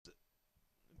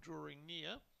drawing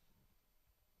near.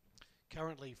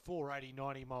 Currently 480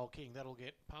 90 Mile King. That'll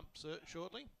get pumped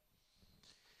shortly.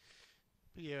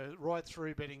 But yeah, right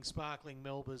through betting Sparkling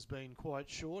Melba's been quite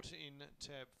short in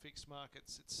tab fixed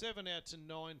markets. It's 7 out to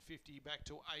 9.50 back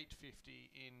to 8.50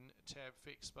 in tab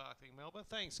fixed Sparkling Melba.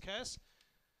 Thanks, Cass.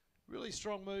 Really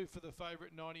strong move for the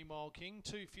favourite 90 Mile King.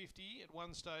 250 at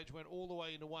one stage, went all the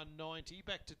way into 190,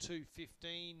 back to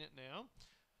 215 now.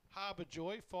 Harbour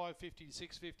Joy 550 to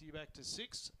 650 back to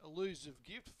 6. Elusive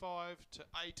Gift 5 to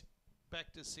 8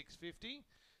 back to 650.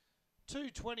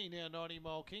 220 now 90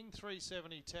 Mile King,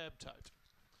 370 tab tote.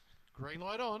 Green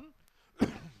light on.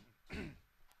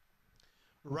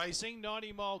 Racing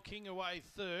 90 Mile King away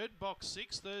third, box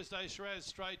 6. Thursday Shiraz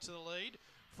straight to the lead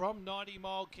from 90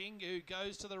 Mile King, who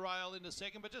goes to the rail into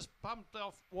second, but just pumped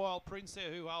off Wild Prince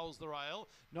there, who holds the rail.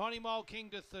 90 Mile King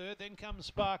to third, then comes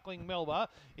Sparkling Melba.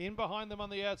 In behind them on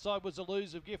the outside was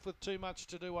Elusive Gift with too much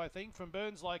to do, I think, from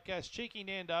Burns Like Gas, Cheeky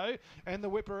Nando, and the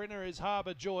whipper inner is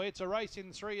Harbour Joy. It's a race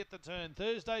in 3 at the turn.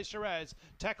 Thursday Shiraz,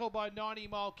 tackled by 90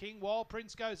 Mile King. Wild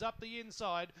Prince goes up the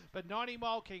inside, but 90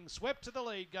 Mile King swept to the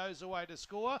lead, goes away to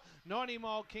score. 90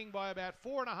 Mile King by about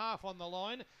 4.5 on the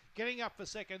line. Getting up for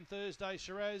second, Thursday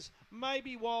Shiraz.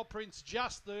 Maybe Wild Prince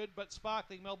just third, but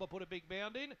Sparkling Melba put a big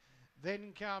bound in.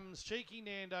 Then comes Cheeky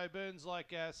Nando, Burns Like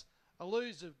Gas,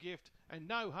 Elusive Gift, and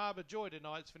no Harbour Joy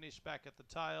tonight's finished back at the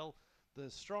tail.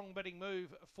 The strong betting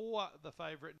move for the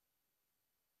favourite.